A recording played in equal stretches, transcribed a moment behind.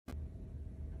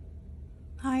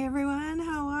Hi everyone,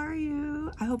 how are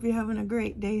you? I hope you're having a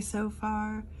great day so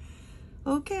far.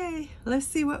 Okay, let's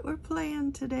see what we're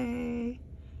playing today.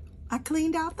 I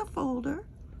cleaned out the folder,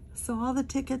 so all the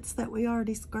tickets that we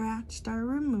already scratched are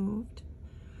removed.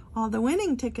 All the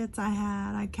winning tickets I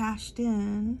had, I cashed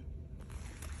in.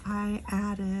 I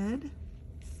added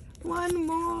one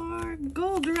more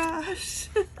Gold Rush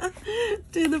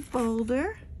to the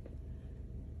folder.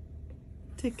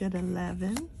 Ticket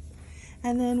 11.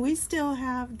 And then we still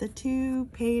have the 2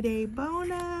 Payday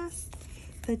bonus,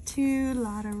 the 2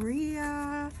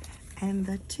 Lotteria, and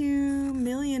the 2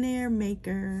 Millionaire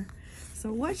Maker.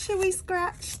 So what should we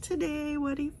scratch today?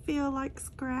 What do you feel like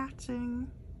scratching?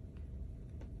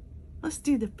 Let's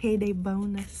do the Payday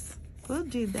bonus. We'll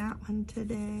do that one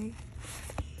today.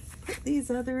 Put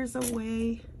these others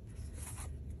away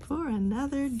for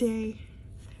another day.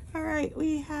 All right,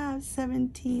 we have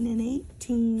 17 and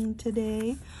 18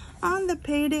 today on the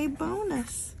Payday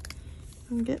bonus.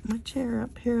 I'm getting my chair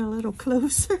up here a little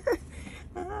closer.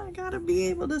 I gotta be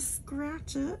able to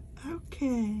scratch it.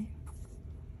 Okay.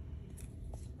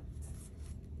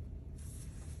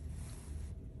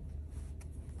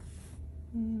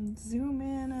 Zoom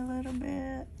in a little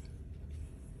bit.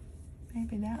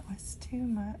 Maybe that was too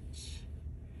much.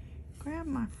 Grabbed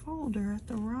my folder at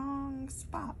the wrong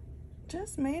spot.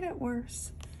 Just made it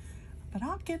worse. But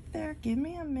I'll get there. Give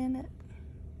me a minute.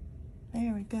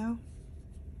 There we go.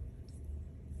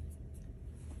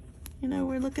 You know,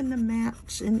 we're looking to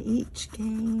match in each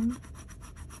game.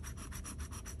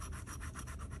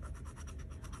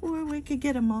 Or we could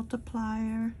get a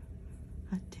multiplier,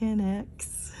 a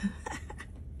 10x.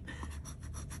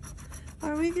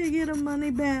 Or we could get a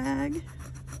money bag.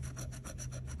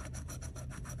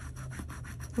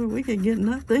 Or we could get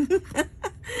nothing.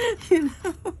 You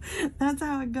know, that's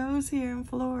how it goes here in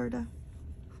Florida.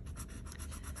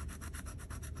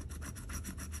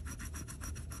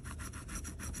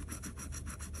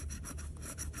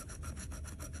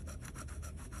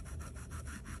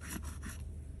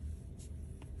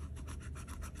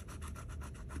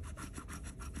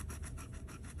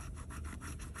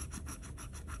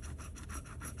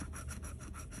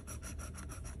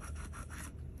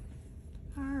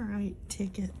 All right,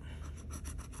 ticket.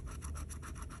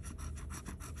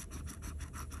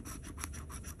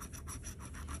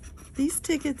 These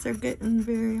tickets are getting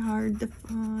very hard to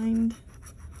find.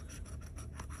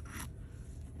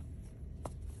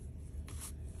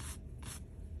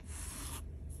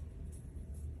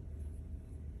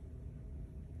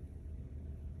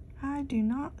 I do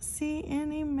not see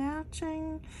any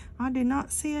matching. I do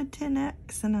not see a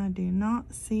 10x and I do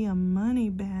not see a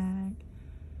money bag.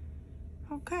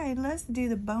 Okay, let's do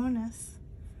the bonus.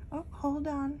 Oh, hold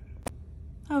on.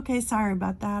 Okay, sorry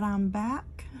about that. I'm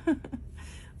back.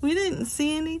 We didn't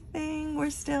see anything. We're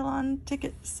still on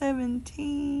ticket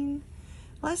 17.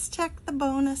 Let's check the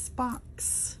bonus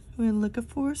box. We're looking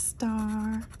for a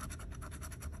star.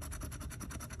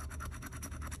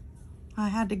 I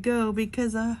had to go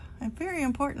because a very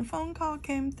important phone call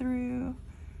came through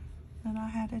that I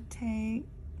had to take.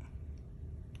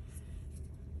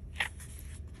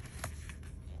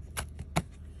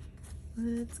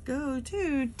 Let's go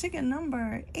to ticket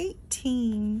number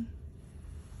 18.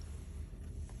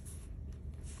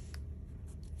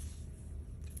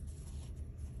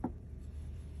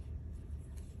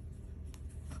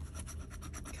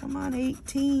 Come on,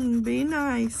 18, be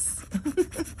nice.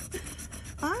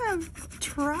 I have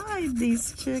tried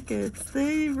these tickets.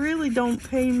 They really don't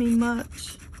pay me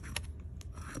much,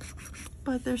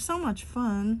 but they're so much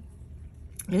fun.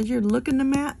 As you're looking to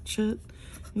match it,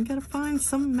 you gotta find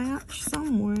some match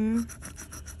somewhere.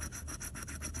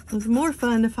 It's more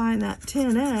fun to find that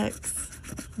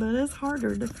 10x, but it's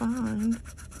harder to find.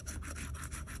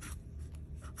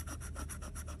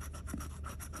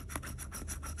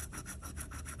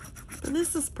 But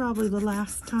this is probably the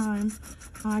last time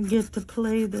I get to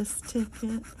play this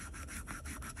ticket.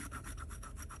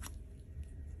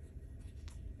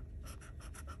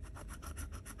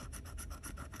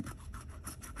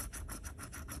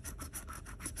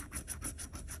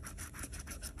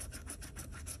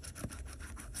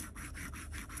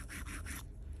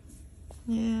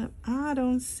 Yeah, I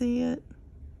don't see it.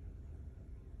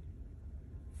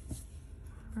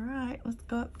 All right, let's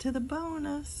go up to the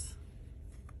bonus.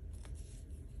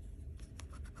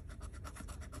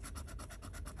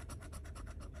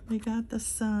 We got the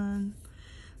sun.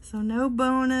 So no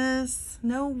bonus,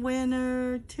 no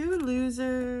winner, 2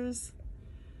 losers.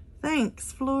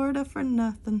 Thanks, Florida, for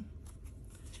nothing.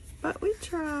 But we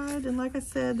tried, and like I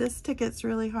said, this ticket's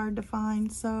really hard to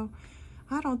find, so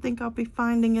I don't think I'll be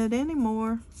finding it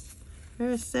anymore.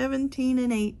 There's 17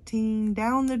 and 18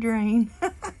 down the drain.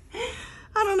 I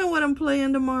don't know what I'm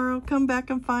playing tomorrow. Come back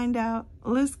and find out.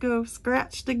 Let's go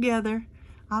scratch together.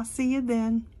 I'll see you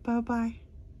then. Bye-bye.